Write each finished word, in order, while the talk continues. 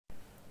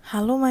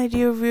Hello my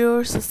dear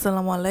viewers,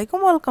 আসসালামু আলাইকুম।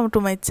 Welcome to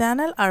my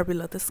channel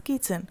আরবিলাতাস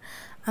kitchen.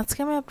 আজকে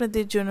আমি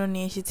আপনাদের জন্য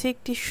নিয়ে এসেছি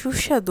একটি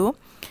সুস্বাদু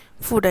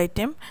ফুড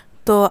আইটেম।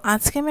 তো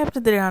আজকে আমি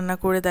আপনাদের রান্না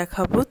করে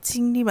দেখাবো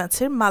চিংড়ি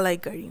মাছের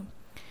মালাইকারি।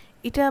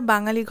 এটা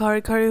বাঙালি ঘরে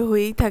ঘরে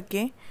হয়েই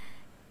থাকে,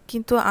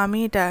 কিন্তু আমি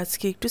এটা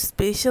আজকে একটু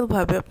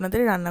স্পেশালভাবে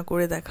আপনাদের রান্না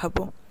করে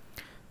দেখাবো।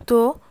 তো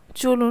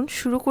চলুন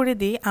শুরু করে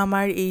দিই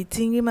আমার এই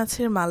চিংড়ি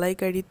মাছের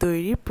মালাইকারি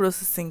তৈরির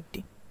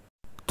প্রসেসিংটি।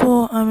 তো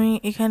আমি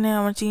এখানে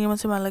আমার চিংড়ি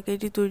মাছের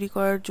মালাইকারি তৈরি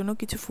করার জন্য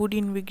কিছু ফুড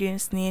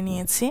ইনগ্রিডিয়েন্টস নিয়ে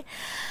নিয়েছি।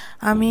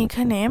 আমি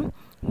এখানে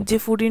যে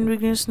ফুড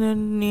ইনগ্রিডিয়েন্টস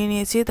নিয়ে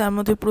নিয়েছি তার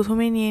মধ্যে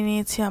প্রথমেই নিয়ে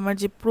নিয়েছি আমার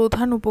যে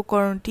প্রধান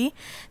উপকরণটি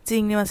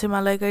চিংড়ি মাছের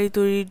মালাইকারি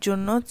তৈরির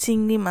জন্য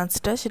চিংড়ি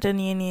মাছটা, সেটা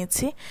নিয়ে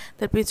নিয়েছি।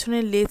 তার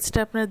পেছনের লেজটা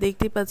আপনারা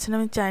দেখতেই পাচ্ছেন,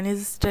 আমি চাইনিজ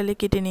স্টাইলে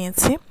কেটে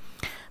নিয়েছি।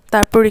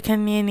 তারপর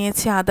এখানে নিয়ে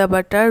নিয়েছি আদা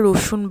বাটা,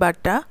 রসুন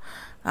বাটা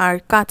আর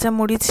কাঁচা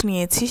মরিচ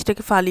নিয়েছি,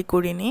 সেটাকে ফালি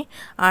করে নিই।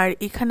 আর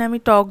এখানে আমি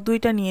টক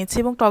দইটা নিয়েছি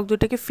এবং টক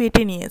দইটাকে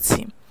ফেটে নিয়েছি।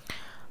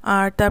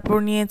 আর তারপর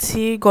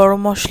নিয়েছি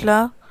গরম মশলা,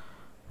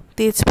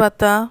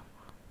 তেজপাতা,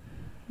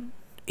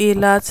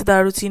 এলাচ,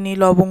 দারুচিনি,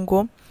 লবঙ্গ।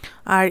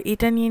 আর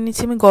এটা নিয়ে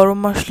নিয়েছি আমি গরম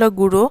মশলা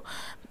গুঁড়ো,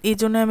 এই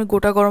জন্য আমি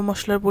গোটা গরম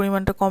মশলার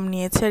পরিমাণটা কম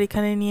নিয়েছি। আর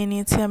এখানে নিয়ে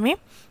নিয়েছি আমি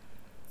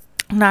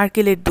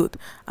নারকেলের দুধ।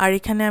 আর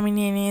এখানে আমি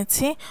নিয়ে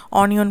নিয়েছি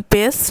অনিয়ন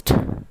পেস্ট,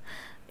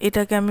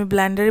 এটাকে আমি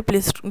ব্লেন্ডারে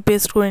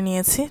পেস্ট করে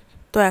নিয়েছি।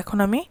 তো এখন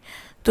আমি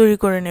তৈরি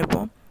করে নেব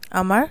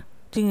আমার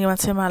চিংড়ি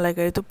মাছের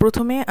মালাইকারি। তো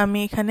প্রথমে আমি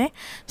এখানে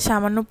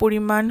সামান্য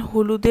পরিমাণ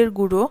হলুদের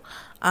গুঁড়ো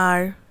আর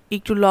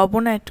একটু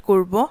লবণ অ্যাড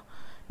করব।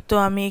 তো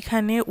আমি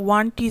এখানে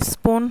 1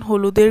 টিস্পুন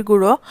হলুদের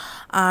গুঁড়ো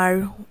আর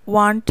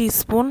 1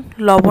 টিস্পুন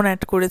লবণ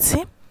অ্যাড করেছি।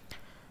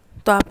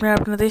 তো আপনারা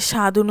আপনাদের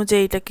স্বাদ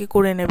অনুযায়ী এটাকে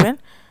করে নেবেন।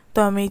 তো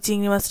আমি এই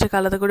চিংড়ি মাছটাকে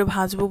আলাদা করে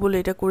ভাজবো বলে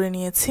এটা করে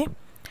নিয়েছি।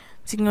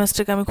 চিংড়ি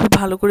মাছটাকে আমি খুব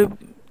ভালো করে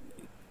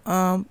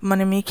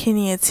মেখে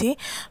নিয়েছি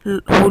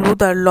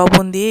হলুদ আর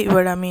লবণ দিয়ে।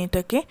 এবার আমি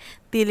এটাকে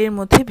তেলের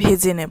মধ্যে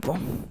ভেজে নেব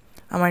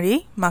আমার এই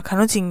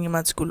মাখানো চিংড়ি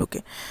মাছগুলোকে।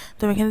 তো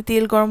আমি এখানে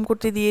তেল গরম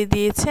করতে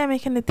দিয়েছি। আমি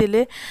এখানে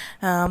তেলে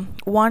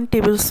 1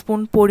 টেবিল স্পুন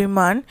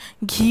পরিমাণ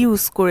ঘি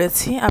ইউজ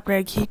করেছি।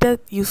 আপনারা ঘিটা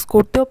ইউজ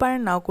করতেও পারেন,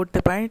 নাও করতে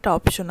পারেন, এটা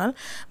অপশনাল।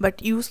 বাট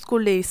ইউজ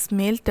করলে এই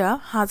স্মেলটা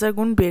 1000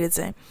 গুণ বেড়ে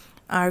যায়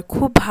আর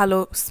খুব ভালো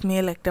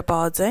স্মেল একটা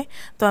পাওয়া যায়।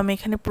 তো আমি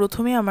এখানে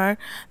প্রথমে আমার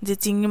যে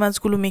চিংড়ি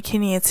মাছগুলো মেখে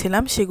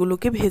নিয়েছিলাম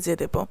সেগুলোকে ভেজে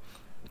দেব।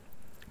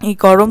 এই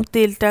গরম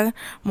তেলটার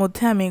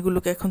মধ্যে আমি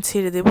এগুলোকে এখন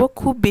ছেড়ে দেব।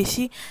 খুব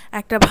বেশি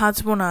একটা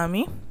ভাজবো না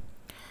আমি,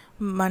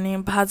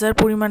 ভাজার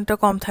পরিমাণটা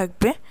কম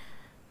থাকবে,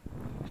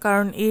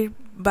 কারণ এর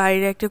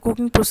বাইরে একটা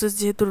কুকিং প্রসেস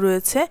যেহেতু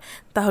রয়েছে,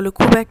 তাহলে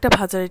খুব একটা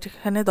ভাজার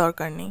এখানে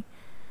দরকার নেই।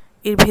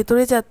 এর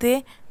ভেতরে যাতে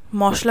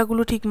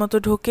মশলাগুলো ঠিকমতো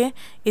ঢোকে,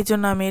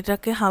 এজন্য আমি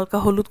এটাকে হালকা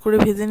হলুদ করে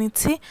ভেজে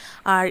নিচ্ছি।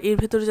 আর এর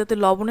ভেতরে যাতে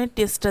লবণের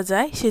টেস্টটা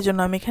যায়, সেজন্য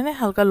আমি এখানে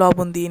হালকা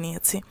লবণ দিয়ে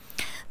নিয়েছি।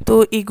 তো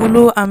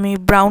এগুলো আমি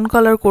ব্রাউন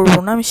কালার করব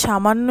না, আমি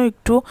সামান্য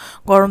একটু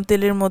গরম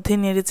তেলের মধ্যে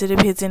নেড়ে চেড়ে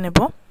ভেজে নেব।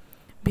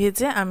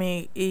 ভেজে আমি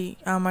এই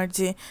আমার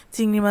যে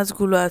চিংড়ি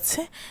মাছগুলো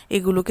আছে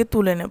এগুলোকে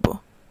তুলে নেব।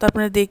 তো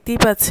আপনারা দেখতেই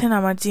পাচ্ছেন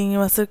আমার চিংড়ি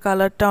মাছের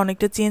কালারটা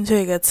অনেকটা চেঞ্জ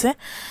হয়ে গেছে।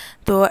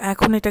 তো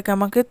এখন এটাকে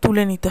আমাকে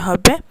তুলে নিতে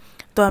হবে।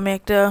 তো আমি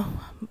একটা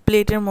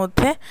প্লেটের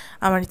মধ্যে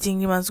আমার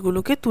চিংড়ি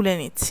মাছগুলোকে তুলে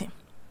নিচ্ছি।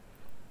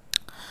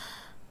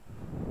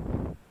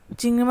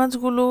 চিংড়ি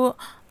মাছগুলো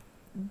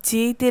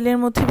যেই তেলের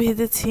মধ্যে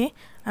ভেজেছি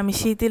আমি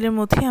সেই তেলের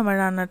মধ্যেই আমার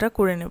রান্নাটা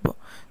করে নেব।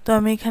 তো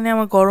আমি এখানে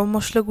আমার গরম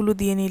মশলাগুলো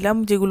দিয়ে নিলাম,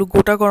 যেগুলো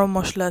গোটা গরম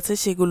মশলা আছে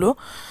সেগুলো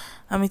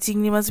আমি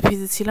চিংড়ি মাছ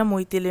ভেজেছিলাম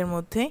ওই তেলের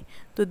মধ্যেই।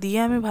 তো দিয়ে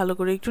আমি ভালো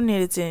করে একটু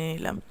নেড়ে চেড়ে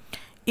নিলাম।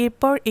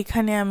 এরপর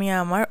এখানে আমি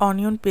আমার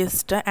অনিয়ন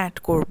পেস্টটা অ্যাড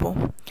করব।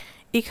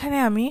 এখানে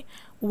আমি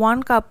 1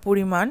 কাপ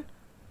পরিমাণ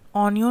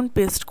অনিয়ন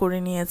পেস্ট করে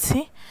নিয়েছি।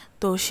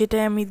 তো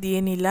সেটাই আমি দিয়ে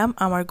নিলাম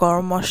আমার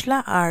গরম মশলা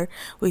আর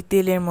ওই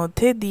তেলের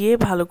মধ্যে দিয়ে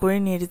ভালো করে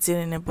নেড়ে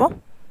চেড়ে নেব।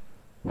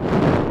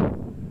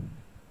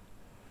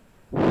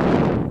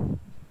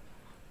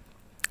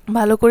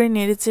 ভালো করে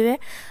নেড়ে চেড়ে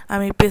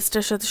আমি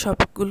পেস্টটার সাথে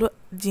সবগুলো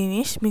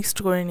জিনিস মিক্সড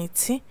করে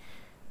নিচ্ছি,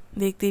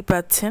 দেখতেই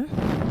পাচ্ছেন।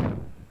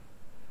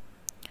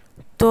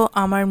 তো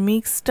আমার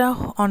মিক্সটা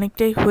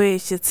অনেকটাই হয়ে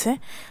এসেছে।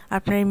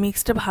 আপনার এই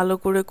মিক্সটা ভালো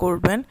করে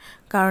করবেন,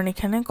 কারণ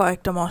এখানে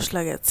কয়েকটা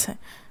মশলা গেছে,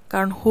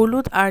 কারণ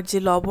হলুদ আর যে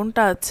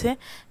লবণটা আছে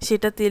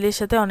সেটা তেলের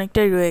সাথে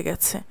অনেকটাই রয়ে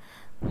গেছে,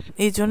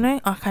 এই জন্যই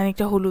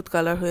খানিকটা হলুদ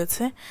কালার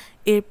হয়েছে।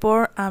 এরপর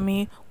আমি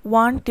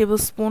 1 টেবিল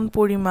স্পুন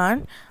পরিমাণ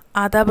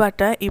আদা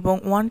বাটা এবং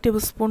 1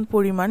 টেবিল স্পুন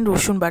পরিমাণ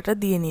রসুন বাটা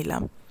দিয়ে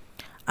নিলাম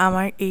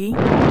আমার এই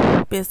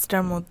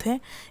পেস্টটার মধ্যে।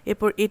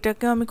 এরপর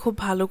এটাকে আমি খুব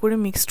ভালো করে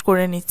মিক্সড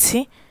করে নিচ্ছি।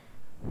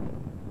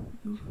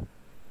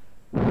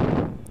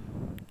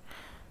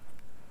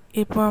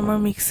 এরপর আমার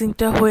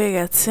মিক্সিংটা হয়ে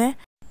গেছে।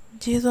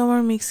 যেহেতু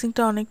আমার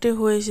মিক্সিংটা অনেকটাই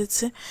হয়ে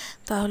এসেছে,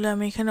 তাহলে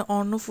আমি এখানে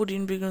অন্য ফুড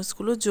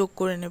ইনগ্রিডিয়েন্টসগুলো যোগ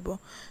করে নেব।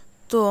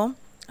 তো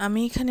আমি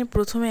এখানে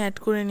প্রথমে অ্যাড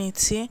করে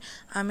নিচ্ছি,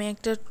 আমি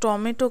একটা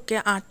টমেটোকে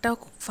 8টা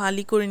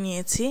ফালি করে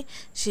নিয়েছি,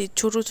 সেই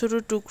ছোট ছোট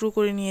টুকরো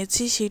করে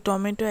নিয়েছি। সেই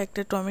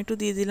একটা টমেটো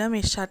দিয়ে দিলাম,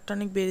 এর স্বাদটা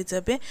অনেক বেড়ে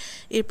যাবে।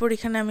 এরপর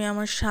এখানে আমি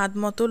আমার স্বাদ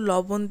মতো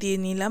লবণ দিয়ে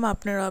নিলাম,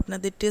 আপনারা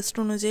আপনাদের টেস্ট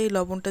অনুযায়ী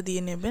লবণটা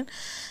দিয়ে নেবেন।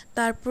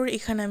 তারপর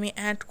এখানে আমি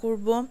অ্যাড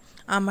করব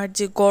আমার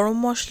যে গরম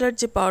মশলার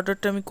যে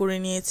পাউডারটা আমি করে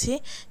নিয়েছি,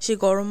 সেই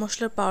গরম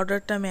মশলার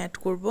পাউডারটা আমি অ্যাড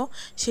করব।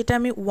 সেটা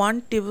আমি 1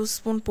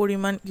 টেবিলস্পুন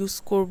পরিমাণ ইউজ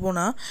করব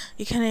না,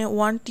 এখানে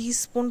 1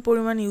 টিস্পুন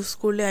পরিমাণ ইউজ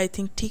করলে আই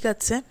থিঙ্ক ঠিক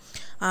আছে।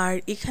 আর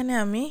এখানে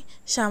আমি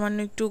সামান্য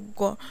একটু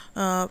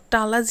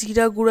টালা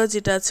জিরা গুঁড়া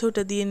যেটা আছে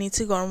ওটা দিয়ে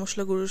নিচ্ছি গরম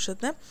মশলা গুঁড়োর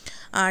সাথে।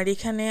 আর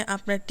এখানে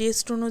আপনার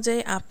টেস্ট অনুযায়ী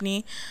আপনি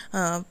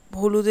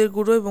হলুদের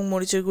গুঁড়ো এবং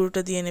মরিচের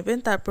গুঁড়োটা দিয়ে নেবেন।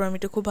 তারপর আমি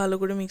এটা খুব ভালো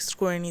করে মিক্সড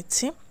করে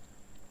নিচ্ছি।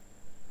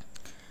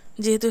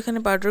 যেহেতু এখানে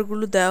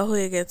পাউডারগুলো দেওয়া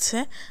হয়ে গেছে,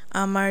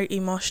 আমার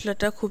এই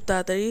মশলাটা খুব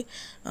তাড়াতাড়ি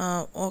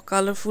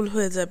কালারফুল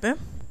হয়ে যাবে।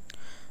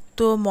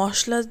 তো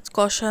মশলা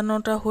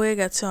কষানোটা হয়ে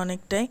গেছে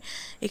অনেকটাই,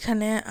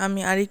 এখানে আমি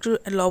আরেকটু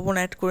লবণ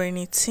অ্যাড করে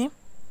নিচ্ছি।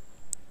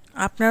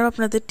 আপনারা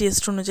আপনাদের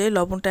টেস্ট অনুযায়ী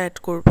লবণটা অ্যাড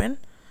করবেন।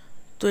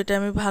 তো এটা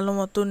আমি ভালো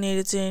মতো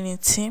নেড়ে চেড়ে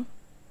নিচ্ছি।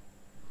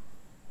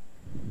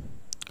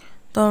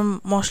 তো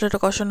মশলাটা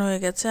কষানো হয়ে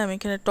গেছে। আমি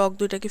এখানে টক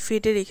দইটাকে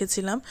ফেটে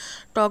রেখেছিলাম।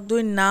 টক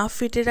দই না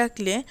ফেটে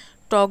রাখলে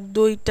টক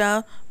দইটা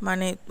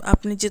মানে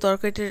আপনি যে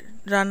তরকারিটা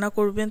রান্না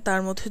করবেন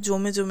তার মধ্যে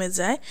জমে জমে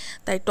যায়,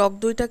 তাই টক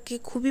দইটাকে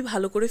খুবই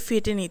ভালো করে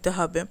ফেটে নিতে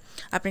হবে।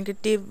 আপনাকে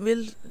টেবিল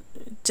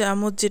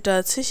চামচ যেটা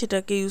আছে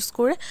সেটাকে ইউজ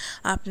করে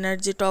আপনার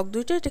যে টক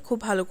দইটা এটা খুব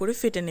ভালো করে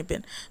ফেটে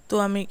নেবেন। তো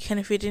আমি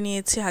এখানে ফেটে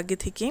নিয়েছি আগে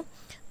থেকেই।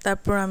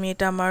 তারপর আমি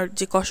এটা আমার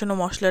যে কষানো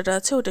মশলাটা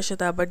আছে ওটার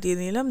সাথে আবার দিয়ে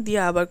নিলাম,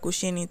 দিয়ে আবার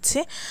কষিয়ে নিচ্ছি।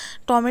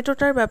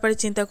 টমেটোটার ব্যাপারে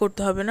চিন্তা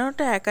করতে হবে না,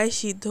 ওটা একাই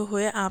সিদ্ধ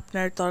হয়ে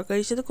আপনার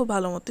তরকারির সাথে খুব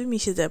ভালো মতোই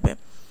মিশে যাবে।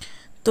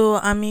 তো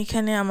আমি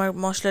এখানে আমার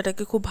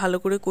মশলাটাকে খুব ভালো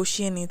করে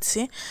কষিয়ে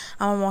নিচ্ছি।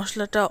 আমার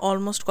মশলাটা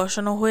অলমোস্ট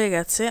কষানো হয়ে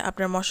গেছে।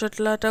 আপনার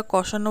মশলাটা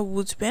কষানো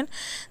বুঝবেন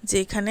যে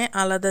এখানে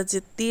আলাদা যে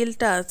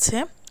তেলটা আছে,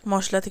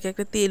 মশলা থেকে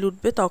একটা তেল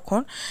উঠবে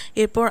তখন।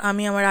 এরপর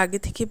আমি আমার আগে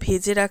থেকে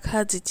ভেজে রাখা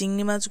যে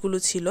চিংড়ি মাছগুলো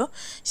ছিল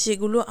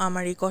সেগুলো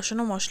আমার এই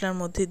কষানো মশলার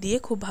মধ্যে দিয়ে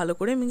খুব ভালো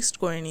করে মিক্সড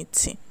করে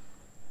নিচ্ছি।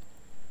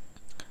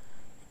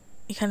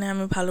 এখানে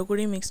আমি ভালো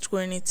করে মিক্সড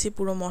করে নিচ্ছি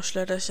পুরো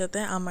মশলাটার সাথে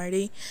আমার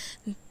এই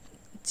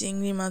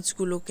চিংড়ি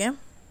মাছগুলোকে,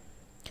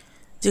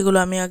 যেগুলো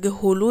আমি আগে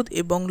হলুদ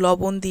এবং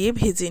লবণ দিয়ে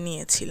ভেজে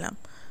নিয়েছিলাম।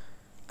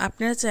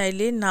 আপনারা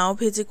চাইলে নাও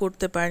ভেজে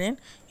করতে পারেন,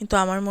 কিন্তু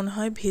আমার মনে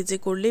হয় ভেজে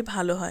করলেই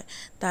ভালো হয়,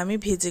 তা আমি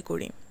ভেজে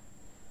করি।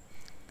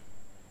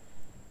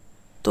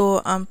 তো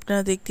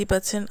আপনারা দেখতেই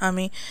পাচ্ছেন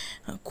আমি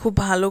খুব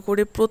ভালো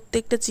করে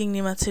প্রত্যেকটা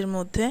চিংড়ি মাছের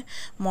মধ্যে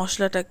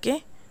মশলাটাকে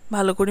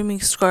ভালো করে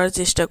মিক্সড করার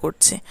চেষ্টা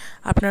করছি।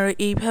 আপনারা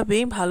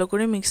এইভাবেই ভালো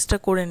করে মিক্সটা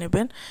করে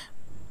নেবেন।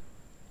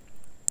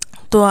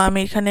 তো আমি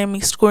এখানে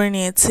মিক্সড করে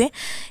নিয়েছি।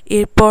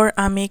 এরপর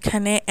আমি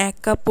এখানে 1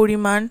 কাপ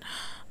পরিমাণ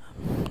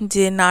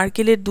যে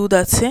নারকেলের দুধ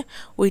আছে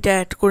ওইটা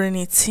অ্যাড করে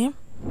নিচ্ছি।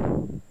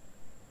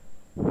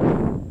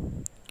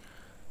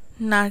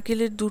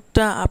 নারকেলের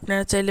দুধটা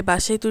আপনারা চাইলে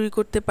বাসায় তৈরি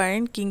করতে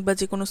পারেন, কিংবা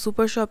যে কোনো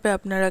সুপার শপে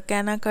আপনারা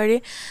ক্যান আকারে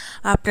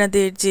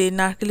আপনাদের যে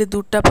নারকেলের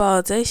দুধটা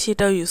পাওয়া যায়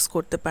সেটাও ইউজ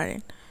করতে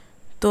পারেন।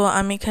 তো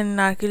আমি এখানে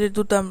নারকেলের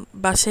দুধ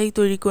বাসায়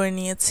তৈরি করে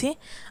নিয়েছি।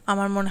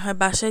 আমার মনে হয়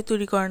বাসায়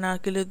তৈরি করা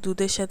নারকেলের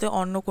দুধের সাথে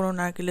অন্য কোনো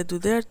নারকেলের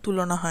দুধের আর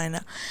তুলনা হয়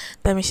না,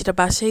 তাই আমি সেটা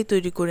বাসায়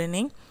তৈরি করে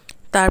নিই।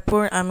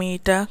 তারপর আমি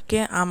এটাকে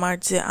আমার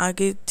যে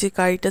আগে যে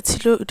কারিটা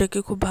ছিল ওটাকে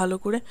খুব ভালো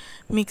করে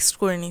মিক্সড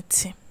করে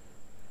নিচ্ছি।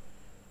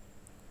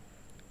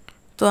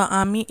 তো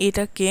আমি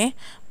এটাকে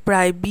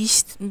প্রায় 20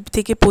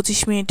 থেকে 25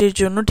 মিনিটের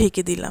জন্য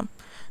ঢেকে দিলাম।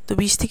 তো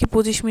 20 থেকে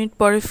 25 মিনিট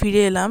পরে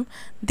ফিরে এলাম।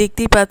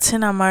 দেখতেই পাচ্ছেন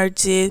আমার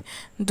যে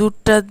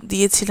দুধটা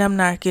দিয়েছিলাম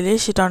নারকেলের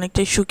সেটা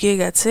অনেকটাই শুকিয়ে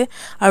গেছে,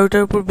 আর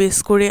ওটার উপর বেস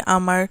করে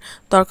আমার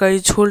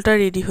তরকারির ঝোলটা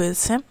রেডি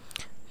হয়েছে।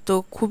 তো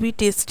খুবই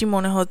টেস্টি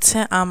মনে হচ্ছে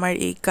আমার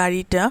এই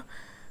কারিটা।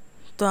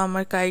 তো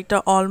আমার কারিটা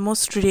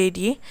অলমোস্ট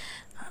রেডি,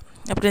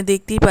 আপনারা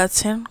দেখতেই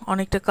পাচ্ছেন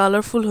অনেকটা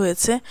কালারফুল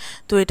হয়েছে।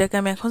 তো এটাকে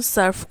আমি এখন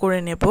সার্ভ করে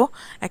নেব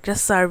একটা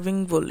সার্ভিং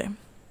বলে।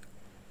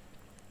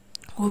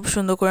 খুব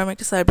সুন্দর করে আমি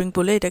একটা সার্ভিং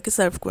বলে এটাকে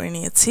সার্ভ করে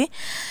নিয়েছি।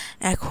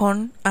 এখন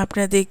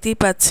আপনারা দেখতেই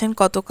পাচ্ছেন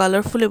কত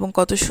কালারফুল এবং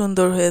কত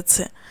সুন্দর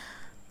হয়েছে।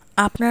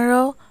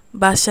 আপনারাও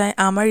বাসায়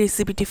আমার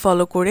রেসিপিটি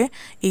ফলো করে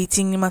এই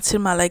চিংড়ি মাছের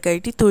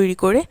মালাইকারিটি তৈরি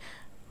করে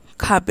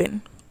খাবেন।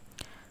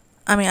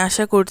 আমি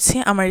আশা করছি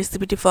আমার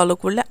রেসিপিটি ফলো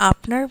করলে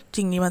আপনার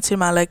চিংড়ি মাছের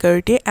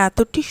মালাইকারিটি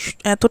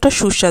এতটা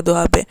সুস্বাদু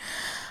হবে।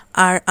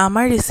 আর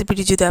আমার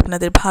রেসিপিটি যদি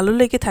আপনাদের ভালো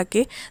লেগে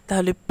থাকে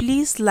তাহলে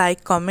please like,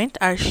 comment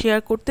R share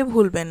করতে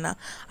ভুলবেন না।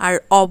 আর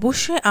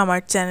অবশ্যই আমার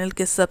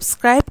চ্যানেলকে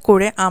সাবস্ক্রাইব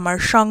করে আমার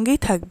সঙ্গেই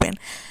থাকবেন।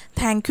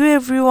 Thank you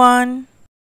everyone.